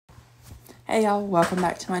Hey y'all, welcome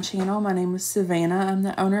back to my channel. My name is Savannah. I'm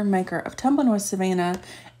the owner and maker of Tumbling with Savannah,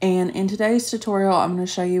 and in today's tutorial I'm going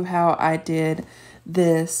to show you how I did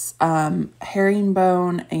this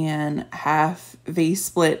herringbone and half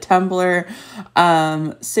V-split tumbler.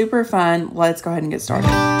 Super fun. Let's go ahead and get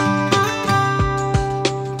started.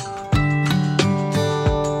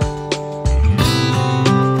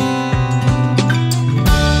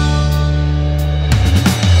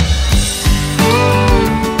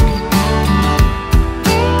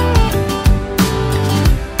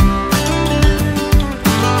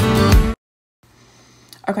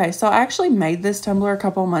 Okay, so I actually made this tumbler a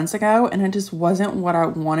couple months ago and it just wasn't what I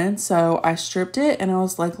wanted. So I stripped it and I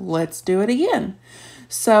was like, let's do it again.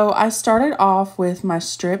 So I started off with my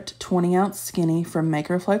stripped 20-ounce skinny from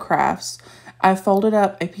Maker Flow Crafts. I folded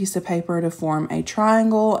up a piece of paper to form a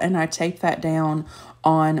triangle and I taped that down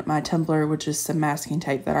on my tumbler, which is some masking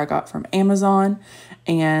tape that I got from Amazon.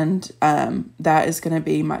 And that is going to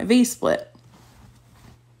be my V-split.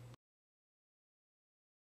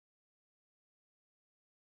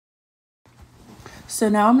 So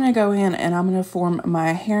now I'm going to go in and I'm going to form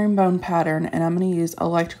my herringbone pattern, and I'm going to use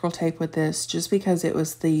electrical tape with this just because it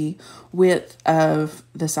was the width of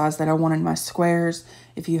the size that I wanted my squares.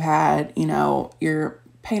 If you had, you know, your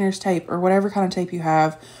painter's tape or whatever kind of tape you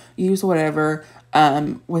have, use whatever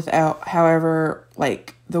without however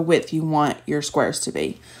like the width you want your squares to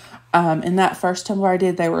be. In that first tumbler I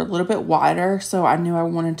did, they were a little bit wider, so I knew I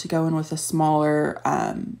wanted to go in with a smaller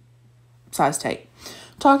size tape.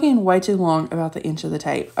 Talking way too long about the inch of the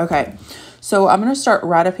tape. Okay, so I'm going to start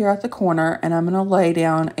right up here at the corner and I'm going to lay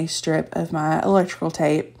down a strip of my electrical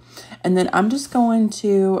tape, and then I'm just going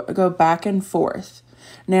to go back and forth.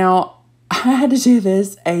 Now, I had to do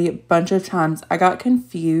this a bunch of times. I got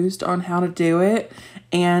confused on how to do it,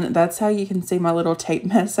 and that's how you can see my little tape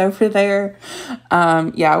mess over there.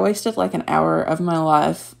 Yeah, I wasted like an hour of my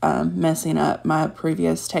life messing up my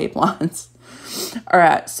previous tape lines. All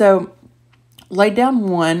right, so laid down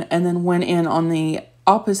one and then went in on the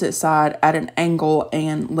opposite side at an angle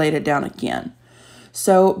and laid it down again.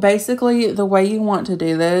 So basically the way you want to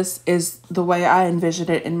do this is the way I envisioned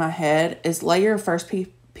it in my head is lay your first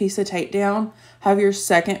piece of tape down, have your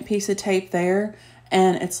second piece of tape there,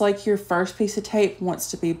 and it's like your first piece of tape wants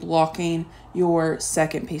to be blocking your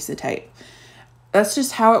second piece of tape. That's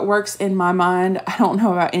just how it works in my mind. I don't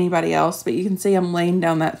know about anybody else, but you can see I'm laying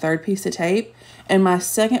down that third piece of tape, and my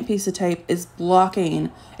second piece of tape is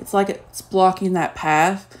blocking. It's like it's blocking that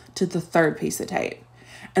path to the third piece of tape.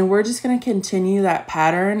 And we're just going to continue that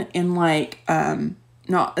pattern in like,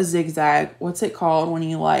 not a zigzag. What's it called when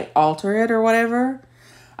you like alter it or whatever?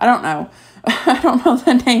 I don't know. I don't know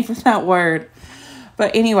the name for that word.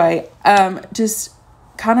 But anyway, just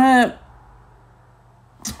kind of,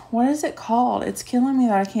 what is it called? It's killing me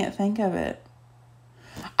that I can't think of it.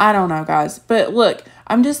 I don't know, guys. But look,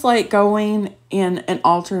 I'm just like going in an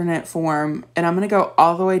alternate form, and I'm going to go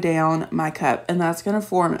all the way down my cup, and that's going to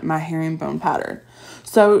form my herringbone pattern.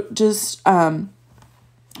 So just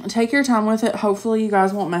take your time with it. Hopefully you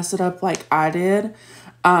guys won't mess it up like I did,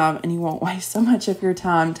 and you won't waste so much of your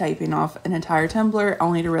time taping off an entire tumbler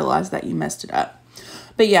only to realize that you messed it up.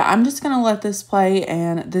 But yeah, I'm just going to let this play,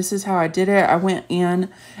 and this is how I did it. I went in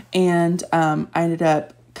and I ended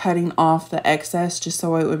up cutting off the excess just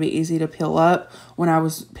so it would be easy to peel up when I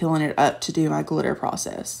was peeling it up to do my glitter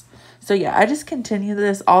process. So yeah, I just continued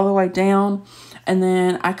this all the way down, and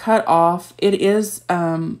then I cut off. It is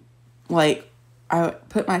like I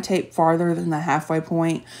put my tape farther than the halfway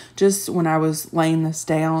point just when I was laying this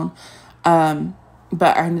down, but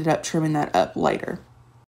I ended up trimming that up later.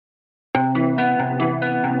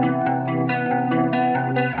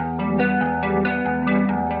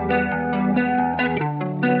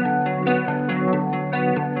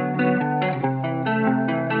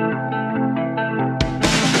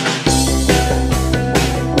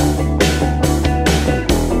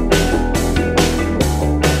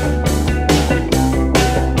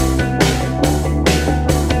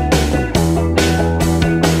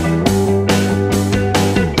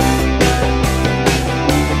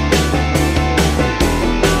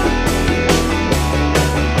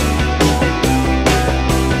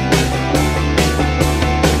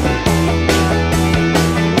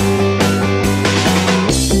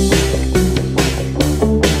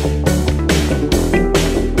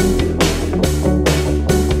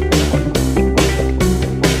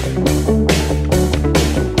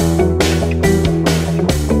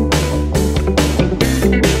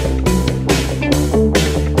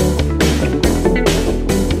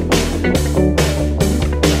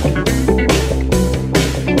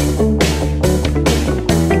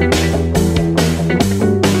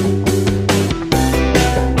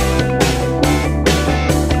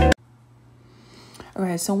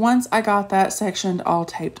 so once I got that sectioned all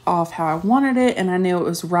taped off how I wanted it and I knew it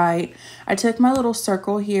was right, I took my little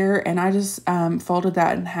circle here and I just folded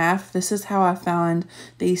that in half. This is how I found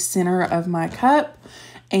the center of my cup.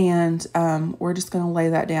 And we're just going to lay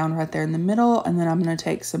that down right there in the middle. And then I'm going to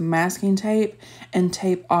take some masking tape and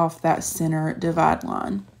tape off that center divide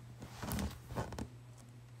line.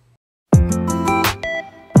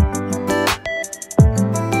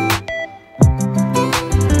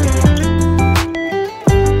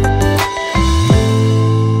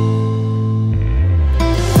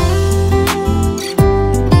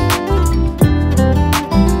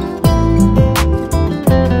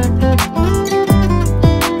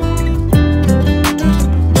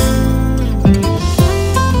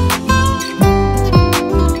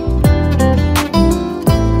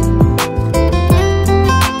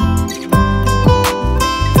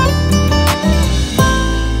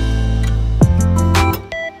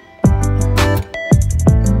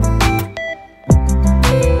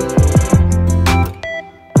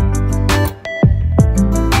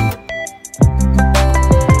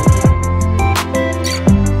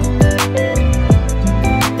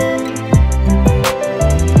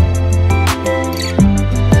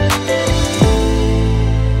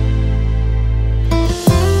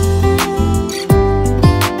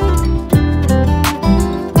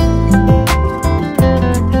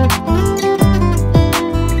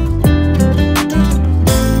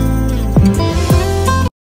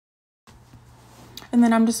 And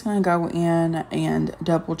then I'm just going to go in and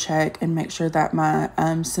double check and make sure that my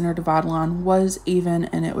center divide line was even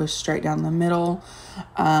and it was straight down the middle.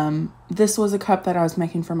 This was a cup that I was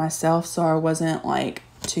making for myself, so I wasn't like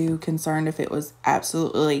too concerned if it was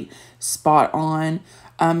absolutely spot on.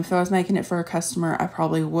 If I was making it for a customer, I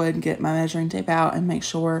probably would get my measuring tape out and make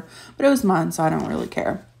sure, but it was mine, so I don't really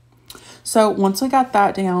care. So once we got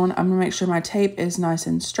that down, I'm going to make sure my tape is nice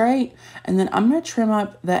and straight. And then I'm going to trim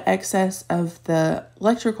up the excess of the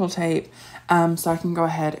electrical tape so I can go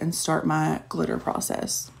ahead and start my glitter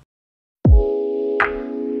process.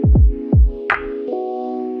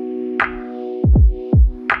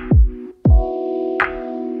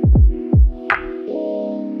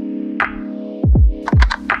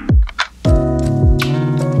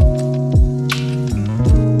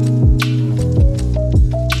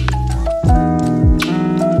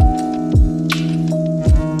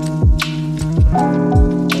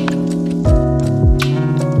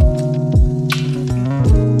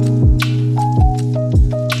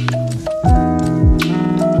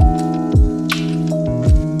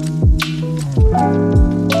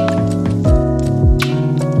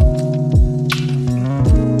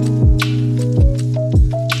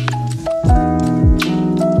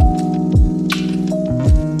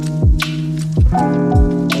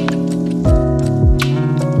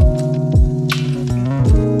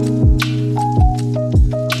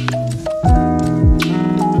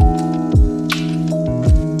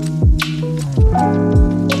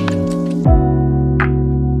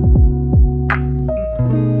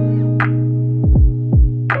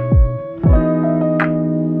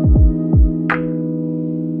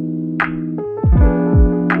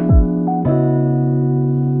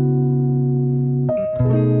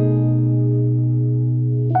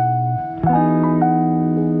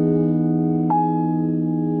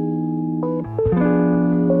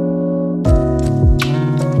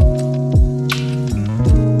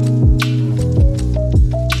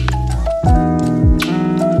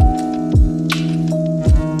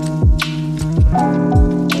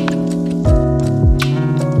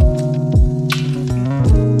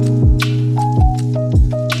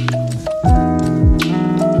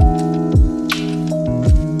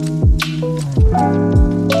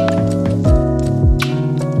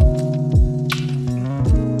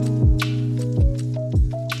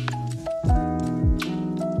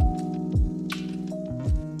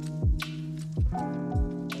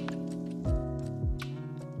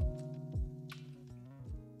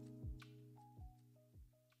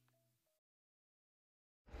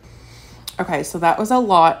 Okay, so that was a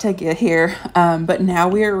lot to get here, but now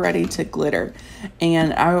we are ready to glitter.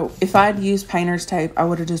 And if I'd used painter's tape, I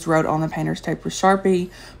would have just wrote on the painter's tape with Sharpie,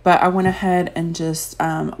 but I went ahead and just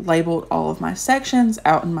labeled all of my sections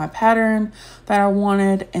out in my pattern that I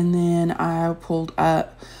wanted, and then I pulled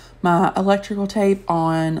up my electrical tape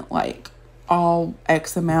on like all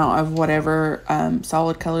X amount of whatever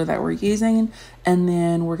solid color that we're using, and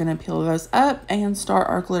then we're going to peel those up and start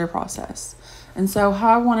our glitter process. And so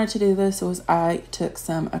how I wanted to do this was I took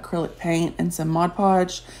some acrylic paint and some Mod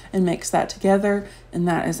Podge and mixed that together, and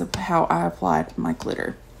that is how I applied my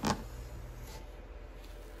glitter.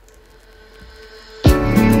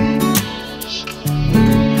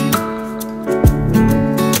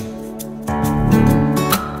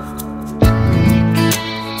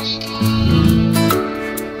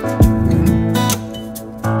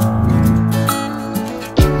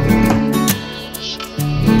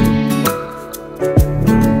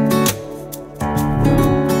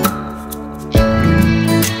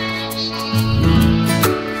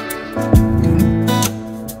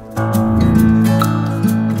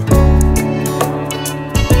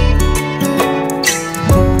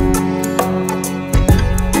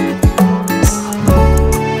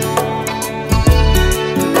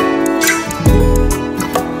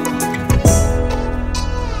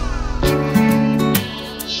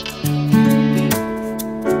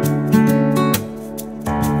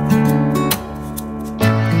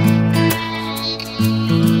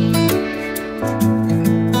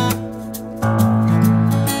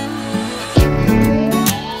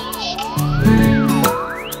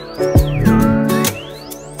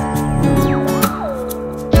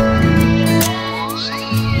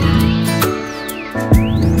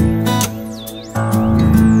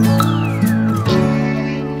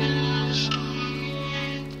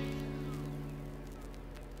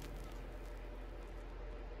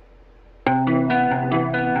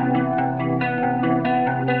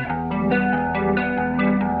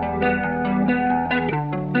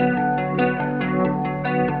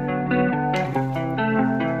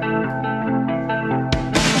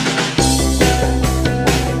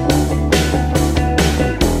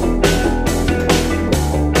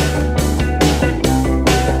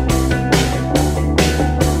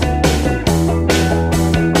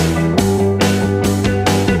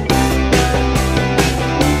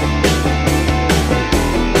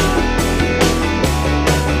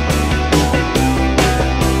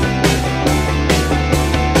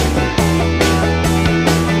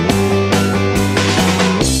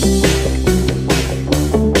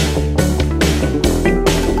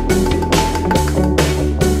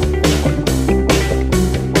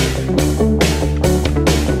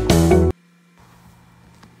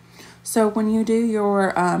 So when you do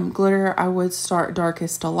your glitter, I would start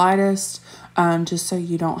darkest to lightest, just so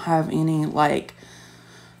you don't have any, like,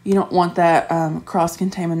 you don't want that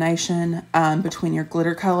cross-contamination between your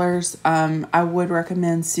glitter colors. I would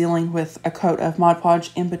recommend sealing with a coat of Mod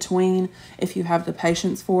Podge in between if you have the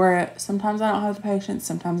patience for it. Sometimes I don't have the patience,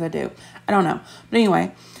 sometimes I do. I don't know. But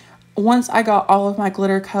anyway, once I got all of my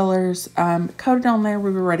glitter colors coated on there,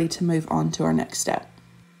 we were ready to move on to our next step.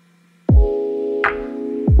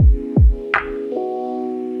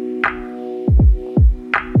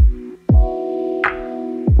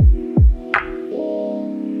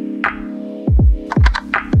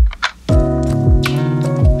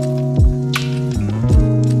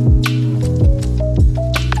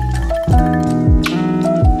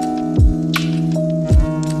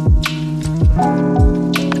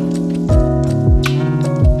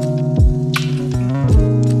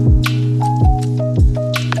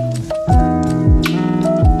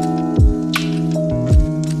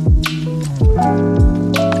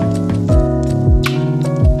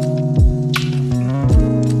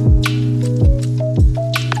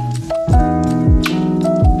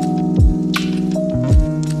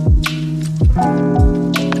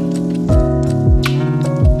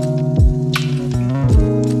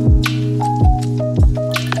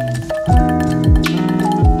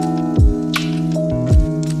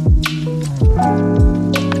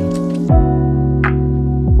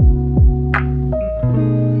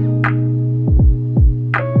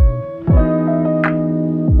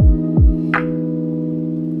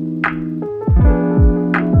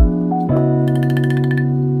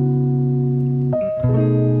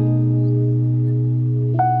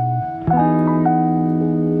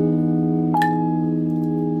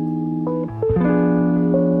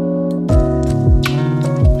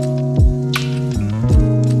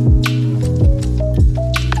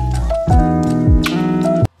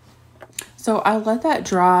 So I let that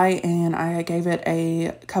dry and I gave it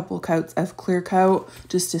a couple coats of clear coat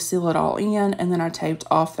just to seal it all in, and then I taped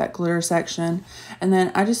off that glitter section, and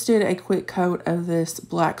then I just did a quick coat of this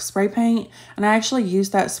black spray paint, and I actually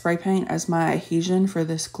used that spray paint as my adhesion for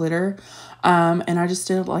this glitter, and I just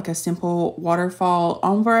did like a simple waterfall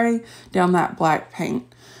ombre down that black paint.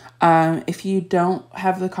 If you don't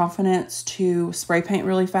have the confidence to spray paint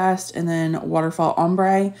really fast and then waterfall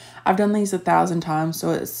ombre, I've done these 1,000 times,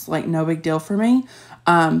 so it's like no big deal for me.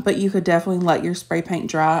 But you could definitely let your spray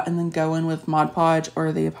paint dry and then go in with Mod Podge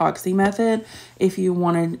or the epoxy method if you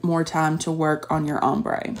wanted more time to work on your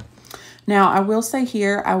ombre. Now, I will say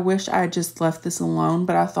here, I wish I had just left this alone,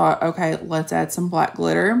 but I thought, okay, let's add some black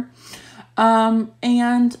glitter.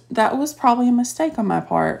 And that was probably a mistake on my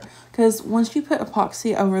part, because once you put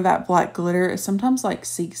epoxy over that black glitter, it sometimes like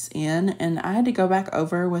seeps in, and I had to go back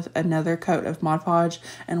over with another coat of Mod Podge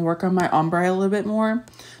and work on my ombre a little bit more.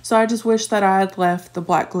 So I just wish that I had left the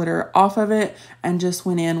black glitter off of it and just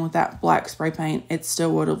went in with that black spray paint. It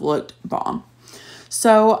still would have looked bomb.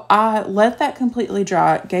 So I let that completely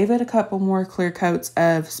dry, gave it a couple more clear coats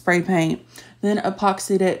of spray paint, then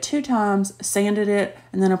epoxied it 2 times, sanded it,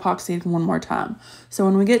 and then epoxied 1 more time. So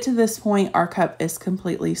when we get to this point, our cup is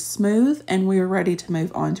completely smooth and we are ready to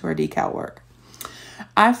move on to our decal work.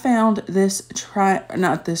 I found this,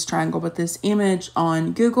 not this triangle, but this image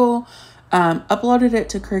on Google, uploaded it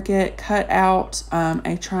to Cricut, cut out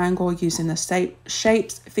a triangle using the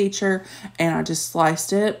shapes feature, and I just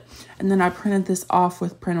sliced it. And then I printed this off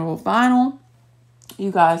with printable vinyl. You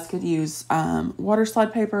guys could use water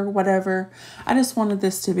slide paper, whatever. I just wanted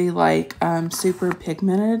this to be like super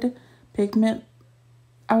pigment.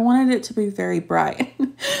 I wanted it to be very bright.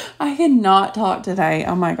 I cannot talk today.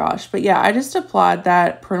 Oh my gosh. But yeah, I just applied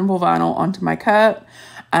that printable vinyl onto my cup.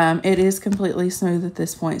 It is completely smooth at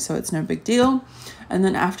this point, so it's no big deal. And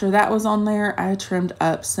then after that was on there, I trimmed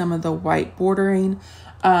up some of the white bordering.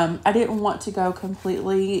 I didn't want to go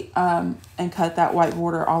completely and cut that white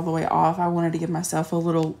border all the way off. I wanted to give myself a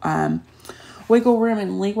little wiggle room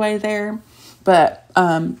and leeway there. But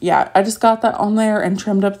yeah, I just got that on there and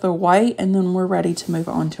trimmed up the white, and then we're ready to move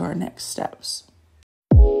on to our next steps.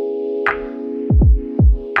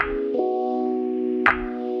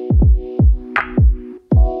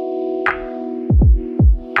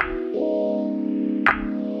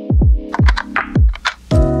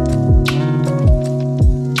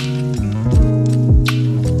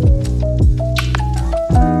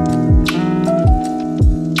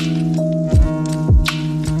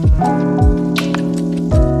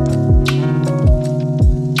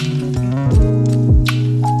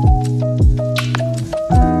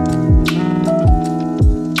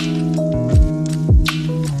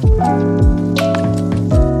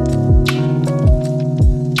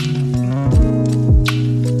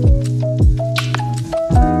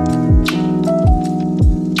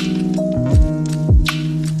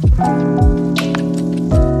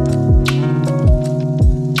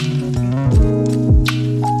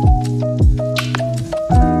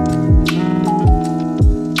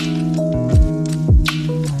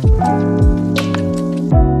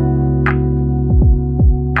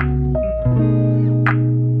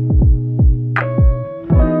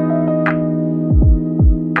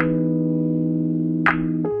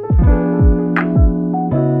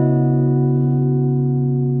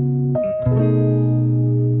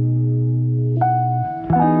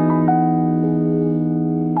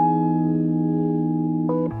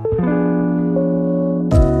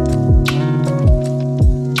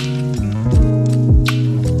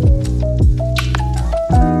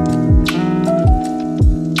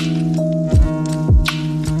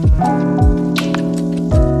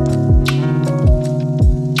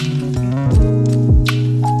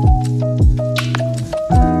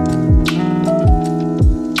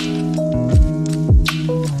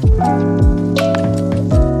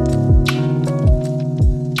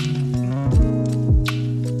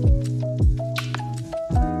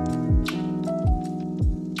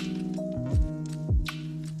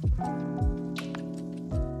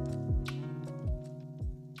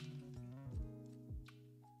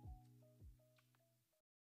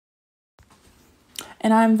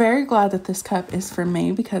 And I'm very glad that this cup is for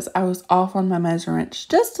me because I was off on my measurements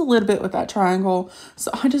just a little bit with that triangle.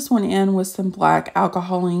 So I just went in with some black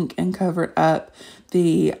alcohol ink and covered up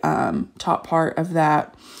the top part of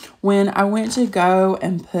that. When I went to go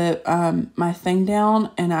and put my thing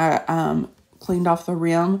down and I cleaned off the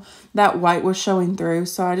rim, that white was showing through,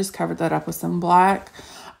 so I just covered that up with some black.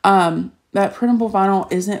 That printable vinyl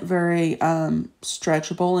isn't very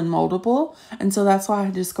stretchable and moldable, and so that's why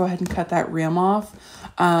I just go ahead and cut that rim off.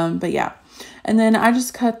 But yeah, and then I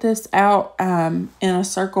just cut this out in a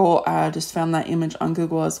circle. I just found that image on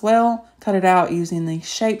Google as well, cut it out using the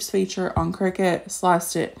shapes feature on Cricut,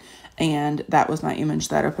 sliced it, and that was my image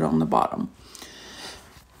that I put on the bottom.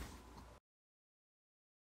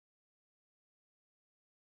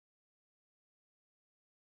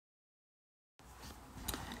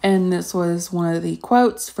 And this was one of the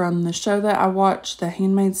quotes from the show that I watched, The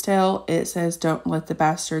Handmaid's Tale. It says, "Don't let the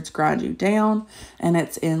bastards grind you down." And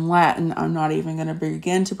it's in Latin. I'm not even going to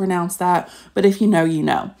begin to pronounce that. But if you know, you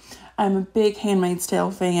know. I'm a big Handmaid's Tale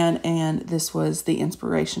fan, and this was the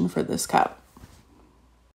inspiration for this cup.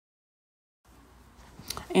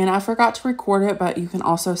 And I forgot to record it, but you can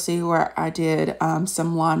also see where I did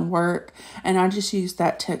some line work. And I just used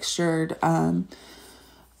that textured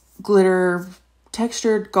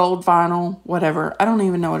textured gold vinyl, whatever. I don't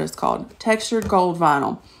even know what it's called. Textured gold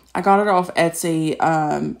vinyl. I got it off Etsy.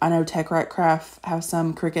 I know Tech Rack Craft has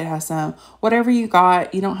some, Cricut has some. Whatever you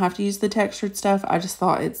got, you don't have to use the textured stuff. I just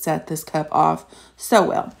thought it set this cup off so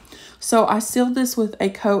well. So I sealed this with a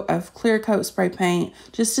coat of clear coat spray paint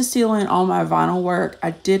just to seal in all my vinyl work.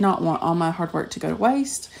 I did not want all my hard work to go to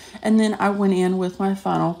waste. And then I went in with my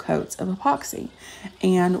final coats of epoxy.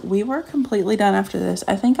 And we were completely done after this.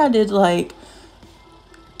 I think I did like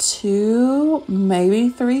 2, maybe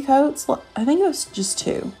 3 coats. I think it was just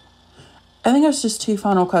 2. I think it was just 2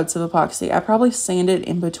 final coats of epoxy. I probably sanded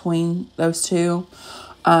in between those 2.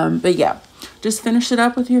 But yeah, just finish it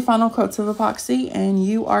up with your final coats of epoxy and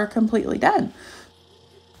you are completely done.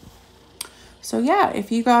 So yeah,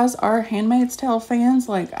 if you guys are Handmaid's Tale fans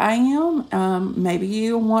like I am, maybe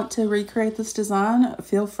you want to recreate this design,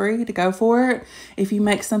 feel free to go for it. If you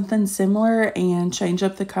make something similar and change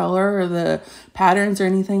up the color or the patterns or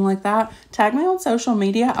anything like that, tag me on social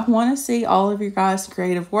media. I want to see all of your guys'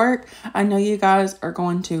 creative work. I know you guys are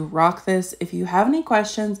going to rock this. If you have any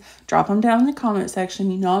questions, drop them down in the comment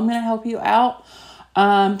section. You know I'm going to help you out.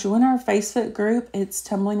 Join our Facebook group. It's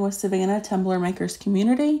Tumbling with Savannah, Tumbler Makers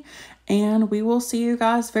Community. And we will see you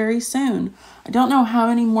guys very soon. I don't know how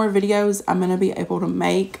many more videos I'm going to be able to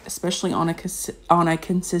make, especially on a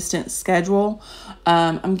consistent schedule.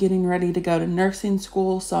 I'm getting ready to go to nursing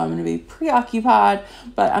school, so I'm going to be preoccupied.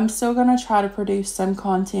 But I'm still going to try to produce some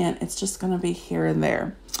content. It's just going to be here and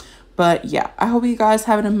there. But yeah, I hope you guys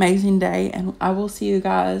have an amazing day. And I will see you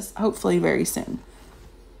guys hopefully very soon.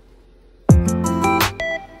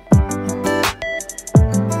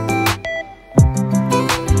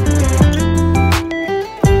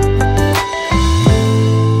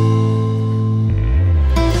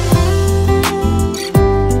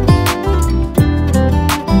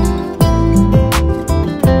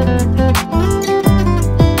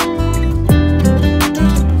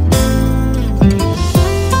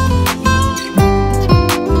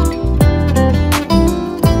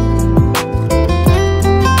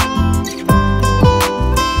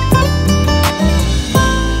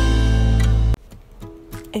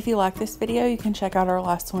 If you like this video, you can check out our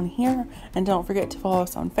last one here. And don't forget to follow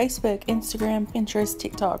us on Facebook, Instagram, Pinterest,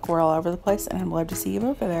 TikTok. We're all over the place, and I'd love to see you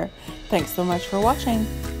over there. Thanks so much for watching.